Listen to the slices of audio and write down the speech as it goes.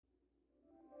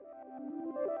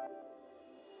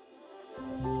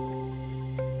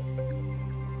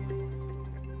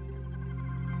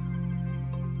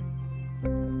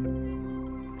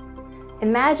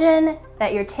Imagine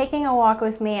that you're taking a walk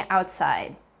with me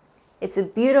outside. It's a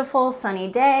beautiful sunny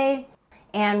day,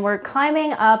 and we're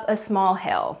climbing up a small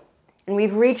hill, and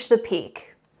we've reached the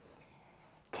peak.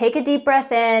 Take a deep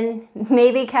breath in,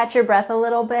 maybe catch your breath a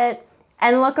little bit,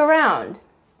 and look around.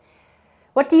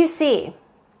 What do you see?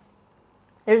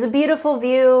 There's a beautiful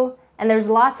view, and there's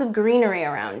lots of greenery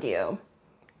around you.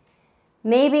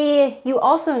 Maybe you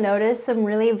also notice some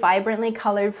really vibrantly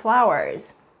colored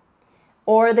flowers,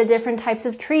 or the different types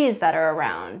of trees that are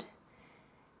around.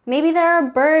 Maybe there are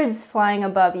birds flying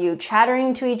above you,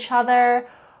 chattering to each other,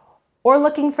 or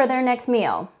looking for their next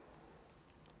meal.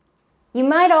 You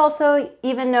might also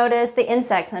even notice the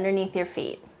insects underneath your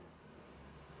feet.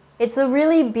 It's a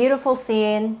really beautiful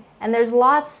scene, and there's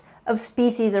lots of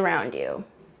species around you.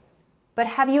 But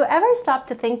have you ever stopped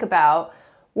to think about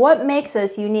what makes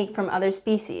us unique from other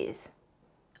species?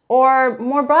 Or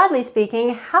more broadly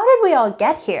speaking, how did we all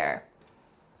get here?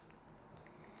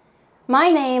 My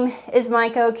name is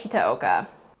Maiko Kitaoka,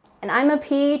 and I'm a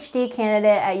PhD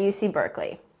candidate at UC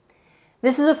Berkeley.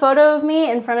 This is a photo of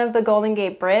me in front of the Golden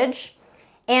Gate Bridge,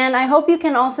 and I hope you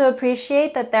can also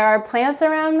appreciate that there are plants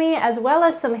around me as well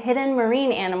as some hidden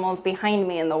marine animals behind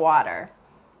me in the water.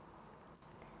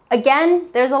 Again,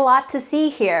 there's a lot to see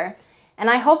here, and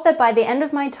I hope that by the end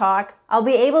of my talk, I'll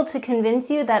be able to convince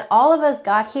you that all of us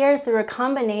got here through a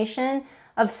combination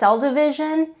of cell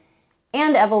division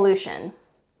and evolution.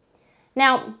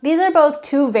 Now, these are both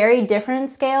two very different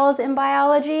scales in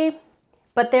biology,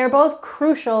 but they're both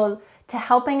crucial to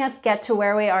helping us get to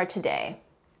where we are today.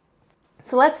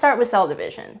 So let's start with cell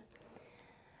division.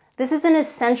 This is an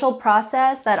essential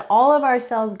process that all of our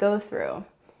cells go through.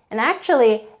 And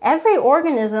actually, every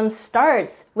organism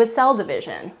starts with cell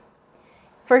division.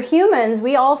 For humans,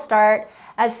 we all start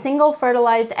as single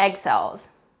fertilized egg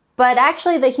cells. But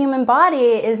actually, the human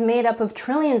body is made up of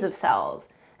trillions of cells.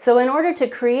 So in order to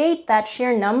create that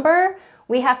sheer number,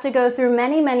 we have to go through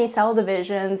many, many cell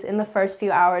divisions in the first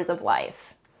few hours of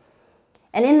life.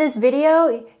 And in this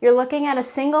video, you're looking at a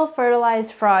single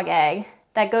fertilized frog egg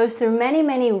that goes through many,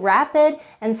 many rapid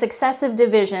and successive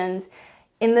divisions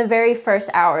in the very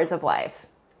first hours of life.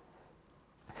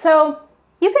 So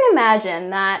you can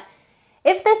imagine that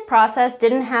if this process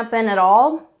didn't happen at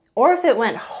all, or if it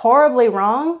went horribly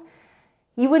wrong,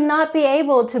 you would not be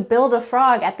able to build a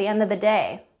frog at the end of the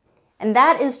day. And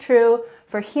that is true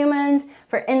for humans,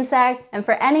 for insects, and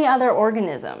for any other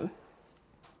organism.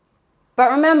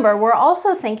 But remember, we're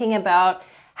also thinking about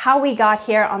how we got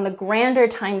here on the grander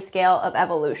timescale of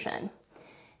evolution.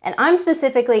 And I'm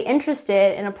specifically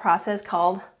interested in a process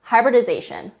called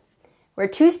hybridization, where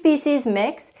two species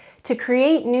mix to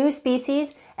create new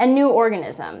species and new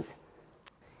organisms.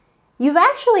 You've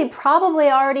actually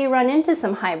probably already run into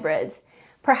some hybrids,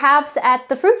 perhaps at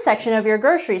the fruit section of your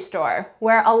grocery store,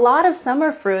 where a lot of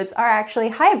summer fruits are actually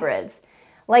hybrids,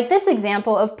 like this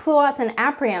example of pluots and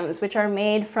apriums, which are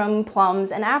made from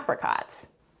plums and apricots.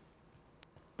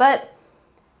 But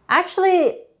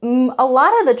actually, a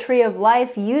lot of the tree of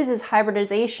life uses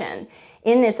hybridization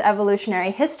in its evolutionary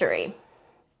history.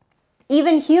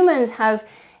 Even humans have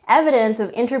evidence of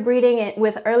interbreeding it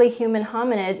with early human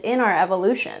hominids in our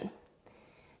evolution.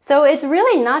 So it's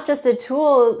really not just a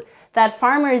tool that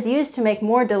farmers use to make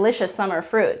more delicious summer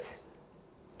fruits.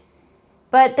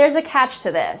 But there's a catch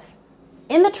to this.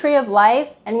 In the tree of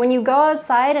life, and when you go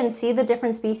outside and see the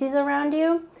different species around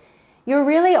you, you're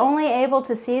really only able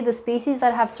to see the species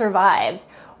that have survived,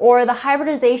 or the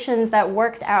hybridizations that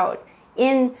worked out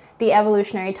in the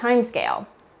evolutionary timescale.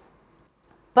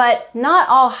 But not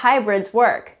all hybrids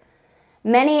work.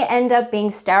 Many end up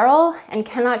being sterile and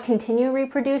cannot continue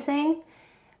reproducing,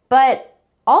 but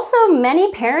also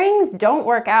many pairings don't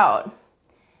work out.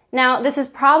 Now, this is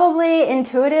probably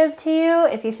intuitive to you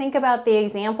if you think about the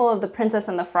example of the princess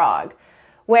and the frog,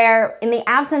 where in the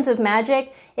absence of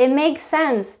magic, it makes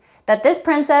sense that this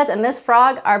princess and this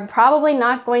frog are probably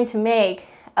not going to make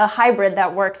a hybrid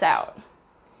that works out.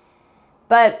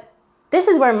 But this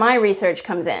is where my research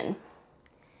comes in.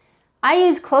 I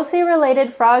use closely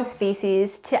related frog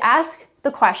species to ask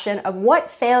the question of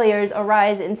what failures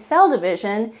arise in cell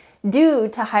division due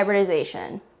to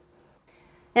hybridization.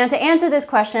 Now, to answer this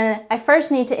question, I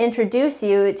first need to introduce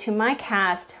you to my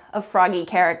cast of froggy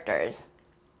characters.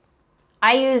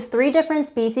 I use 3 different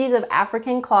species of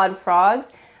African clawed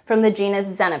frogs from the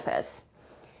genus Xenopus.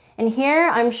 And here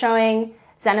I'm showing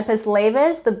Xenopus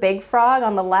laevis, the big frog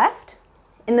on the left.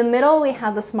 In the middle, we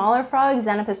have the smaller frog,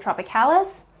 Xenopus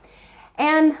tropicalis.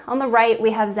 And on the right,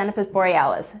 we have Xenopus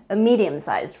borealis, a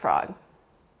medium-sized frog.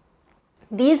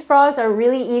 These frogs are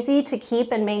really easy to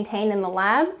keep and maintain in the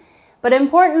lab, but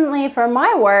importantly for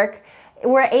my work,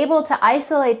 were able to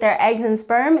isolate their eggs and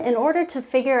sperm in order to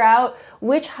figure out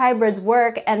which hybrids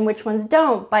work and which ones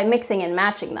don't by mixing and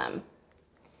matching them.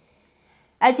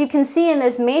 As you can see in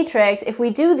this matrix, if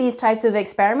we do these types of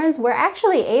experiments, we're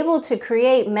actually able to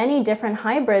create many different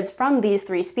hybrids from these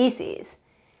 3 species.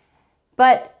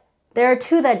 But there are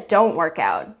 2 that don't work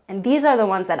out, and these are the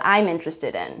ones that I'm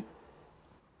interested in.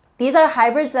 These are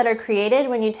hybrids that are created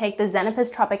when you take the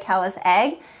Xenopus tropicalis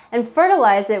egg and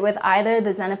fertilize it with either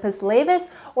the Xenopus laevis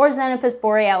or Xenopus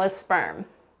borealis sperm.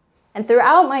 And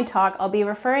throughout my talk, I'll be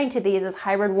referring to these as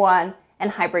hybrid 1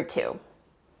 and hybrid 2.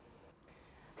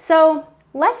 So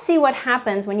let's see what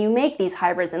happens when you make these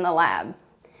hybrids in the lab.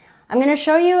 I'm going to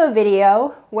show you a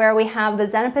video where we have the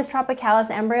Xenopus tropicalis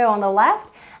embryo on the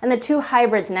left and the 2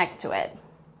 hybrids next to it.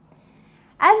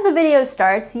 As the video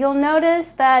starts, you'll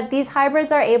notice that these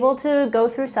hybrids are able to go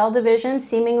through cell division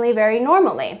seemingly very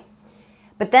normally.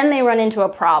 But then they run into a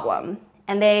problem,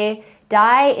 and they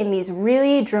die in these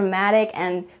really dramatic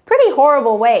and pretty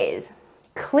horrible ways.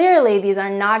 Clearly, these are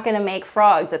not going to make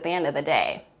frogs at the end of the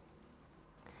day.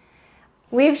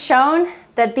 We've shown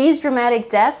that these dramatic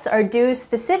deaths are due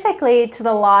specifically to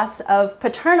the loss of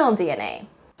paternal DNA.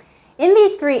 In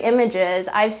these 3 images,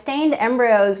 I've stained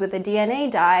embryos with a DNA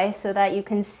dye so that you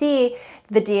can see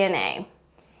the DNA.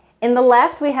 In the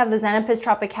left, we have the Xenopus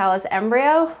tropicalis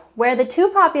embryo, where the 2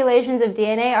 populations of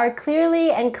DNA are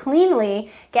clearly and cleanly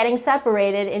getting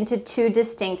separated into 2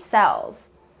 distinct cells.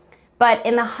 But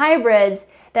in the hybrids,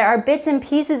 there are bits and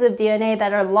pieces of DNA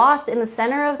that are lost in the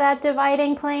center of that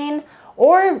dividing plane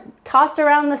or tossed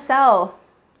around the cell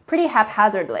pretty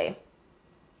haphazardly.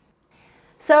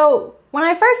 So when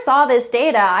I first saw this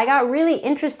data, I got really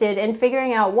interested in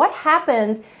figuring out what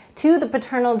happens to the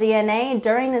paternal DNA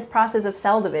during this process of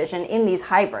cell division in these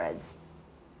hybrids.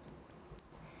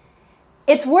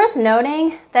 It's worth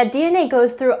noting that DNA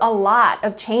goes through a lot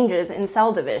of changes in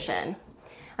cell division.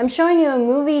 I'm showing you a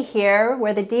movie here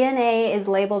where the DNA is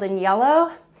labeled in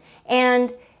yellow,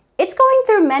 and it's going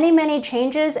through many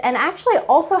changes and actually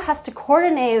also has to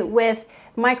coordinate with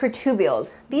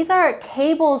microtubules. These are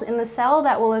cables in the cell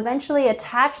that will eventually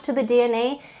attach to the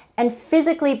DNA and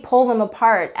physically pull them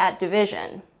apart at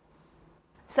division.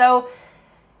 So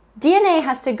DNA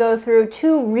has to go through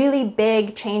 2 really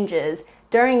big changes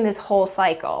during this whole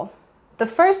cycle. The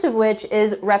first of which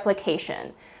is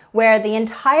replication, where the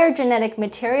entire genetic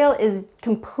material is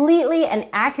completely and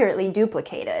accurately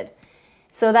duplicated,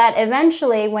 so that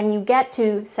eventually when you get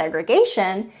to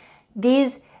segregation,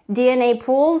 these DNA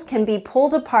pools can be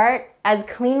pulled apart as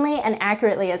cleanly and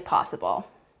accurately as possible.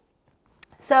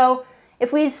 So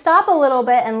if we stop a little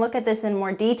bit and look at this in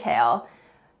more detail,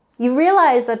 you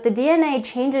realize that the DNA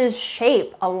changes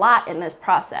shape a lot in this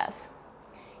process.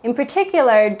 In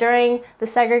particular, during the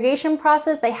segregation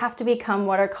process, they have to become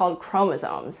what are called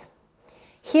chromosomes.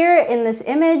 Here in this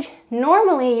image,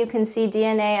 normally you can see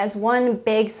DNA as one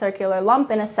big circular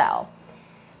lump in a cell.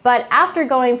 But after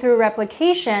going through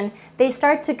replication, they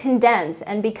start to condense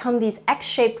and become these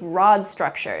X-shaped rod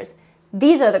structures.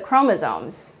 These are the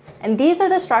chromosomes. And these are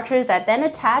the structures that then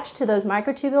attach to those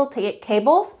microtubule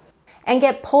cables and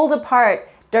get pulled apart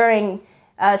during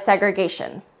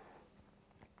segregation.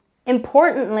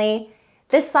 Importantly,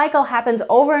 this cycle happens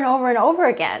over and over and over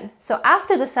again. So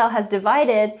after the cell has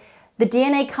divided, the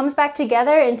DNA comes back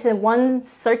together into one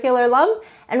circular lump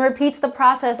and repeats the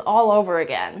process all over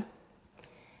again.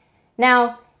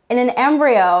 Now, in an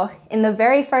embryo, in the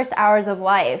very first hours of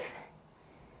life,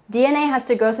 DNA has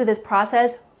to go through this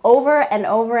process over and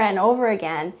over and over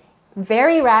again,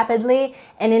 very rapidly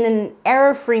and in an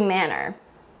error-free manner.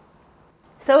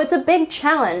 So it's a big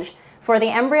challenge for the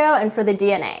embryo and for the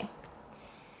DNA.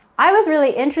 I was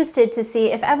really interested to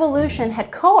see if evolution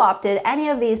had co-opted any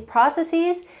of these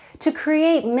processes to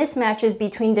create mismatches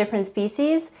between different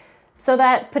species so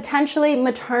that potentially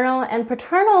maternal and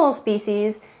paternal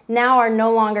species now are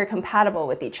no longer compatible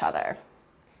with each other.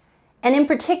 And in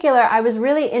particular, I was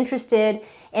really interested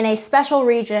in a special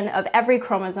region of every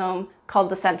chromosome called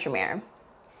the centromere.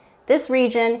 This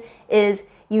region is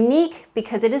unique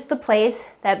because it is the place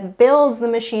that builds the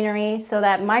machinery so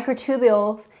that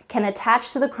microtubules can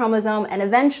attach to the chromosome and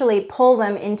eventually pull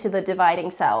them into the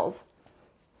dividing cells.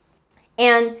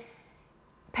 And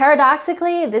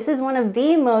paradoxically, this is one of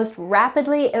the most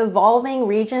rapidly evolving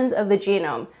regions of the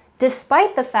genome,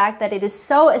 despite the fact that it is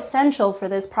so essential for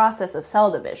this process of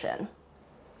cell division.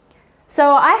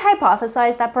 So I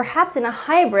hypothesized that perhaps in a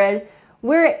hybrid,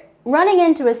 we're running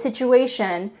into a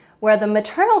situation where the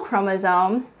maternal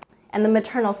chromosome and the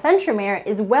maternal centromere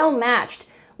is well matched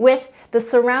with the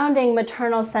surrounding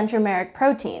maternal centromeric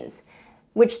proteins,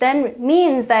 which then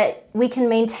means that we can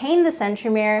maintain the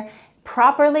centromere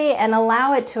properly and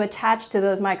allow it to attach to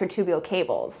those microtubule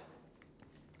cables.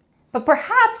 But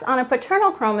perhaps on a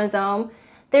paternal chromosome,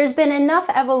 there's been enough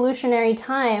evolutionary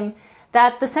time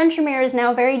that the centromere is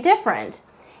now very different.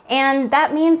 And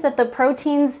that means that the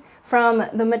proteins from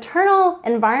the maternal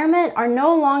environment are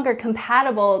no longer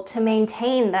compatible to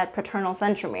maintain that paternal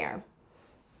centromere.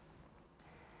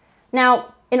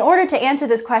 Now, in order to answer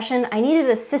this question, I needed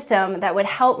a system that would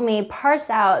help me parse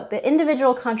out the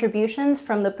individual contributions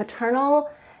from the paternal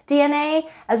DNA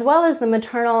as well as the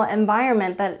maternal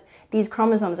environment that these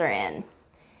chromosomes are in.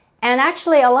 And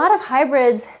actually, a lot of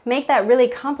hybrids make that really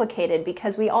complicated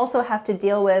because we also have to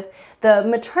deal with the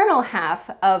maternal half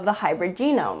of the hybrid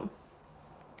genome.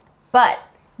 But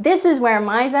this is where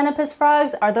my Xenopus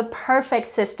frogs are the perfect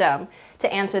system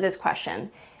to answer this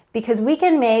question, because we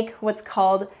can make what's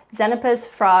called Xenopus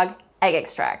frog egg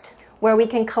extract, where we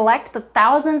can collect the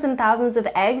thousands and thousands of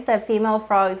eggs that female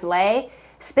frogs lay,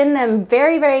 spin them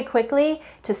very, very quickly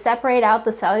to separate out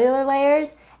the cellular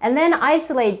layers, and then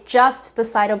isolate just the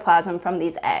cytoplasm from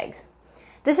these eggs.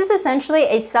 This is essentially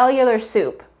a cellular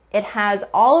soup. It has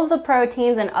all of the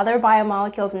proteins and other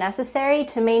biomolecules necessary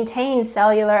to maintain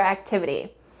cellular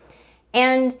activity.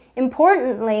 And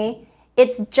importantly,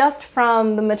 it's just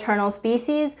from the maternal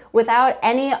species without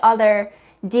any other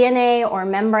DNA or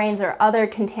membranes or other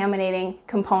contaminating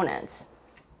components.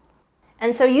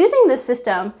 And so using this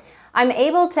system, I'm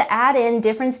able to add in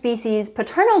different species'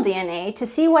 paternal DNA to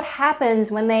see what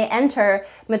happens when they enter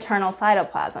maternal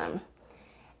cytoplasm.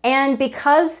 And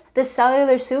because this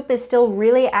cellular soup is still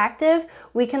really active,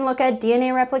 we can look at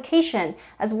DNA replication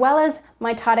as well as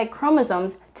mitotic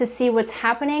chromosomes to see what's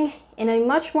happening in a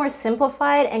much more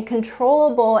simplified and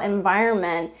controllable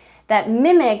environment that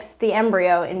mimics the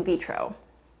embryo in vitro.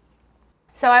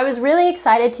 So I was really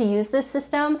excited to use this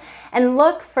system and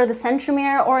look for the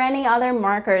centromere or any other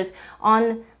markers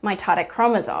on mitotic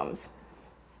chromosomes.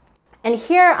 And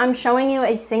here I'm showing you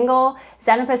a single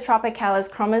Xenopus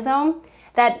tropicalis chromosome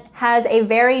that has a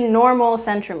very normal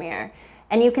centromere.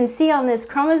 And you can see on this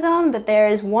chromosome that there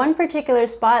is one particular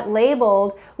spot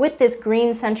labeled with this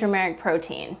green centromeric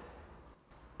protein.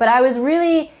 But I was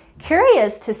really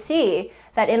curious to see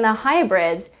that in the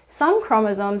hybrids, some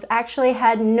chromosomes actually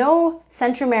had no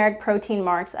centromeric protein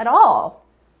marks at all.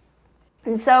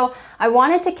 And so I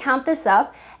wanted to count this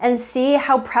up and see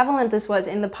how prevalent this was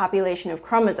in the population of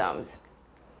chromosomes.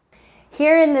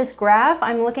 Here in this graph,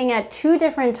 I'm looking at two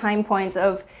different time points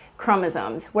of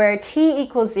chromosomes, where t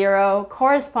equals 0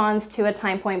 corresponds to a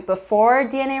time point before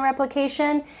DNA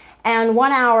replication, and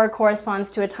 1 hour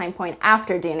corresponds to a time point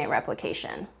after DNA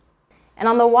replication. And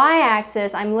on the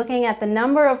y-axis, I'm looking at the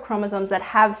number of chromosomes that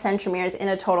have centromeres in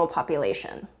a total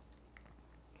population.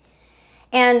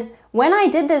 And when I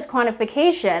did this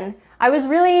quantification, I was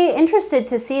really interested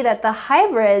to see that the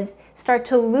hybrids start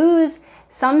to lose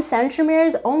some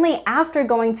centromeres only after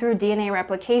going through DNA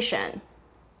replication.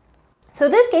 So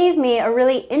this gave me a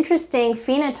really interesting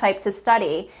phenotype to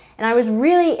study, and I was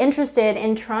really interested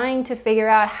in trying to figure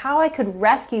out how I could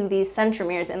rescue these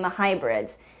centromeres in the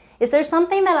hybrids. Is there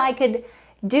something that I could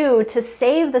do to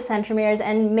save the centromeres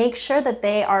and make sure that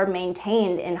they are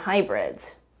maintained in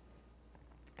hybrids?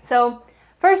 So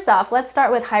first off, let's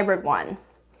start with hybrid 1.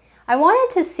 I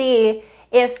wanted to see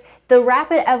if the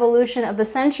rapid evolution of the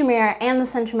centromere and the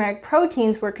centromeric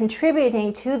proteins were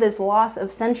contributing to this loss of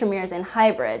centromeres in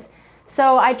hybrids.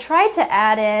 So I tried to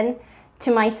add in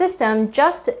to my system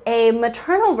just a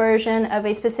maternal version of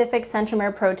a specific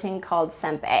centromere protein called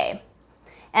CEMP-A.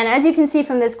 And as you can see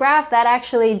from this graph, that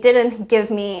actually didn't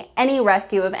give me any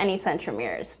rescue of any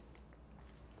centromeres.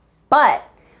 But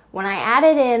when I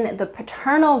added in the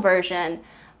paternal version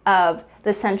of the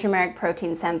centromeric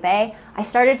protein CEMP-A, I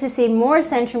started to see more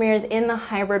centromeres in the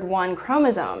hybrid 1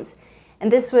 chromosomes.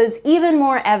 And this was even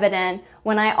more evident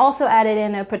when I also added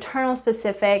in a paternal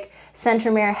specific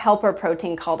centromere helper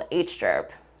protein called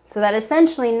HDRP. So that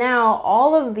essentially now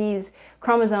all of these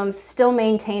chromosomes still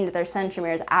maintained their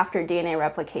centromeres after DNA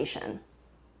replication.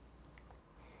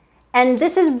 And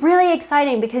this is really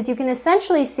exciting because you can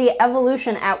essentially see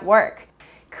evolution at work.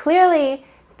 Clearly,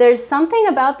 there's something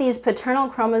about these paternal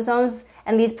chromosomes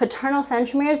and these paternal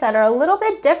centromeres that are a little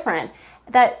bit different,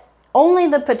 that only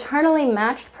the paternally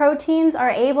matched proteins are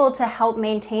able to help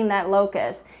maintain that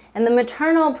locus, and the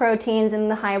maternal proteins in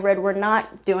the hybrid were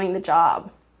not doing the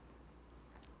job.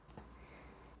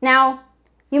 Now,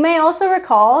 you may also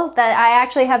recall that I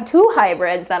actually have two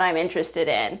hybrids that I'm interested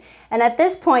in, and at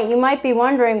this point you might be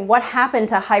wondering what happened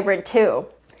to hybrid 2.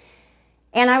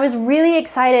 And I was really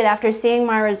excited after seeing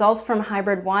my results from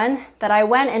hybrid 1 that I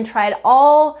went and tried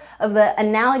all of the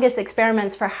analogous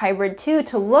experiments for hybrid 2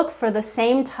 to look for the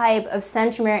same type of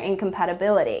centromere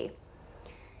incompatibility.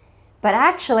 But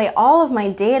actually, all of my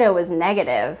data was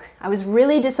negative. I was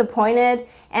really disappointed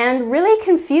and really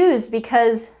confused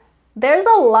because there's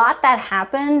a lot that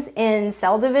happens in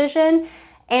cell division,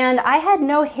 and I had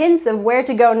no hints of where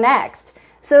to go next.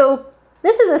 So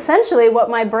this is essentially what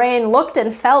my brain looked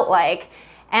and felt like,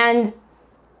 and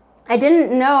I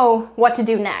didn't know what to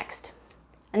do next.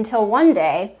 Until one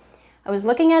day, I was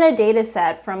looking at a data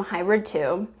set from hybrid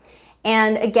 2,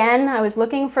 and again, I was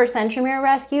looking for centromere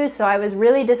rescue, so I was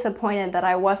really disappointed that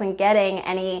I wasn't getting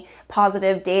any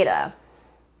positive data.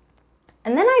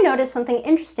 And then I noticed something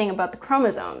interesting about the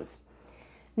chromosomes.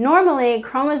 Normally,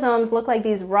 chromosomes look like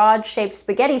these rod-shaped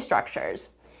spaghetti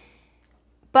structures.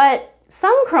 But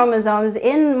some chromosomes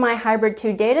in my hybrid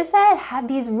 2 dataset had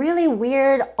these really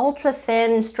weird,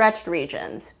 ultra-thin, stretched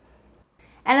regions.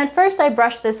 And at first I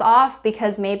brushed this off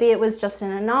because maybe it was just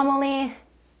an anomaly.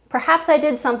 Perhaps I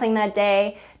did something that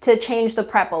day to change the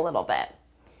prep a little bit.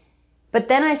 But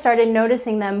then I started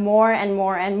noticing them more and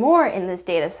more and more in this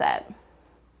dataset.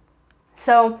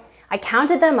 So I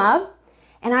counted them up,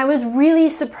 and I was really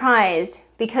surprised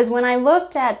because when I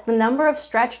looked at the number of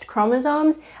stretched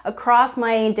chromosomes across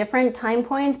my different time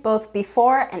points, both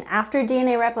before and after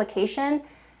DNA replication,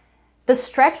 the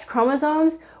stretched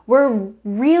chromosomes were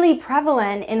really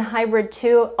prevalent in hybrid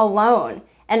 2 alone,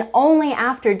 and only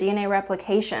after DNA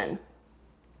replication.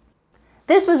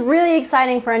 This was really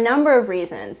exciting for a number of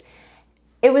reasons.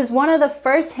 It was one of the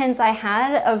first hints I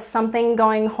had of something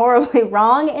going horribly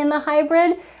wrong in the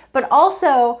hybrid, but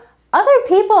also other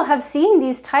people have seen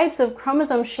these types of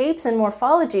chromosome shapes and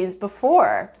morphologies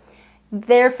before.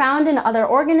 They're found in other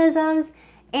organisms,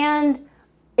 and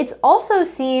it's also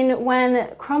seen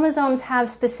when chromosomes have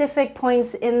specific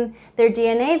points in their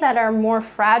DNA that are more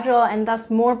fragile and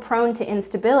thus more prone to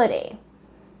instability.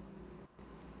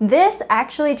 This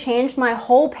actually changed my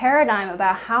whole paradigm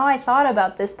about how I thought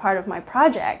about this part of my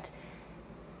project.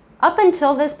 Up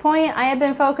until this point, I had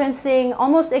been focusing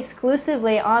almost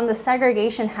exclusively on the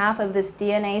segregation half of this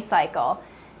DNA cycle,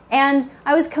 and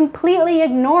I was completely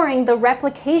ignoring the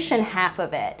replication half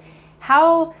of it,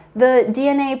 how the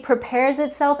DNA prepares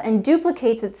itself and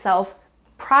duplicates itself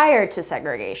prior to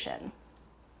segregation.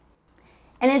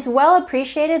 And it's well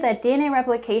appreciated that DNA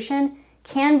replication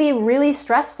can be really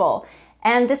stressful,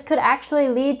 and this could actually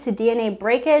lead to DNA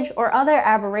breakage or other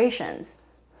aberrations.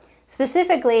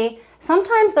 Specifically,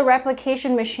 sometimes the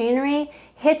replication machinery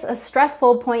hits a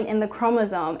stressful point in the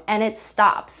chromosome and it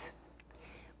stops.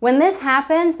 When this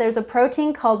happens, there's a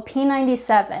protein called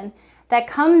P97 that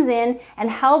comes in and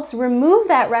helps remove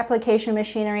that replication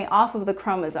machinery off of the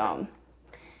chromosome.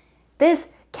 This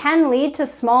can lead to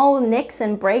small nicks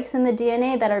and breaks in the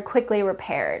DNA that are quickly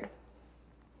repaired.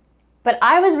 But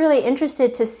I was really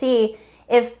interested to see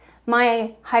if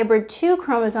my hybrid 2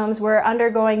 chromosomes were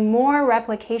undergoing more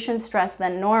replication stress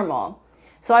than normal.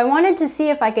 So I wanted to see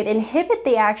if I could inhibit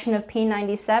the action of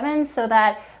P97 so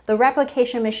that the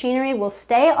replication machinery will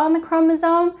stay on the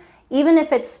chromosome, even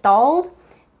if it's stalled,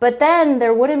 but then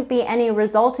there wouldn't be any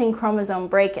resulting chromosome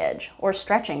breakage, or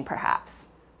stretching perhaps.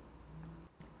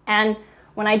 And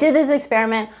when I did this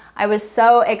experiment, I was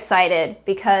so excited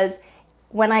because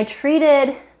when I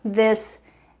treated this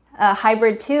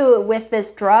hybrid 2 with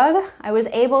this drug, I was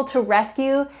able to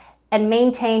rescue and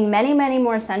maintain many, many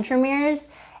more centromeres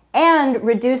and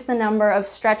reduce the number of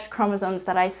stretched chromosomes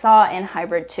that I saw in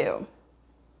hybrid 2.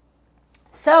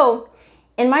 So,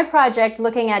 in my project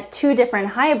looking at 2 different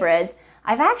hybrids,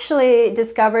 I've actually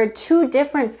discovered 2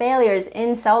 different failures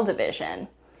in cell division.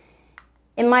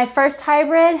 In my first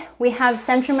hybrid, we have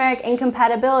centromeric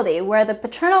incompatibility, where the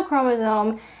paternal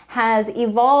chromosome has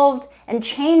evolved and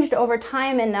changed over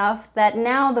time enough that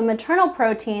now the maternal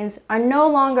proteins are no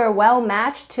longer well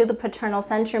matched to the paternal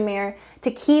centromere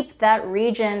to keep that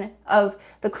region of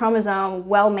the chromosome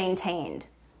well maintained.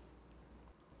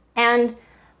 And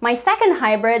my second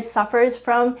hybrid suffers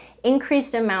from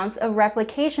increased amounts of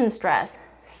replication stress,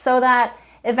 so that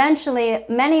eventually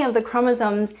many of the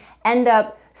chromosomes end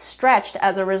up stretched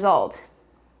as a result.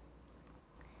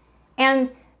 And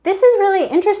this is really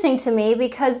interesting to me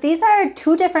because these are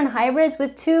 2 different hybrids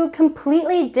with 2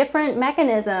 completely different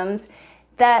mechanisms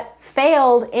that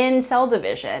failed in cell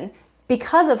division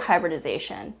because of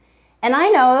hybridization. And I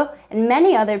know, and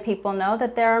many other people know,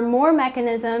 that there are more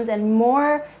mechanisms and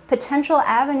more potential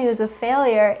avenues of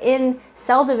failure in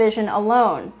cell division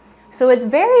alone. So it's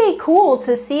very cool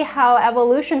to see how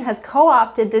evolution has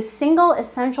co-opted this single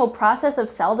essential process of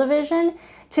cell division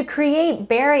to create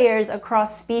barriers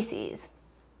across species.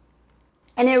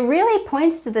 And it really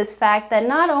points to this fact that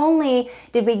not only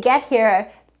did we get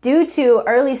here due to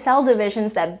early cell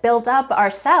divisions that built up our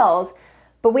cells,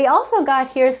 but we also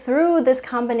got here through this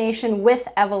combination with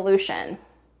evolution.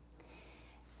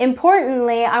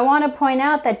 Importantly, I want to point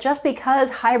out that just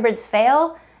because hybrids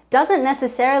fail doesn't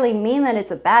necessarily mean that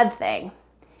it's a bad thing.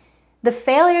 The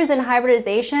failures in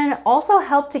hybridization also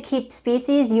help to keep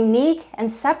species unique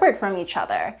and separate from each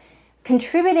other,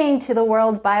 contributing to the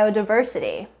world's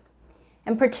biodiversity.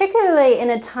 And particularly in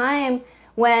a time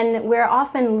when we're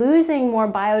often losing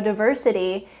more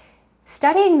biodiversity,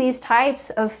 studying these types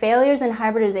of failures in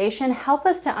hybridization help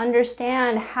us to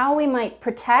understand how we might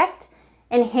protect,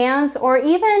 enhance, or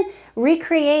even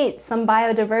recreate some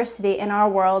biodiversity in our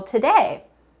world today.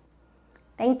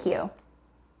 Thank you.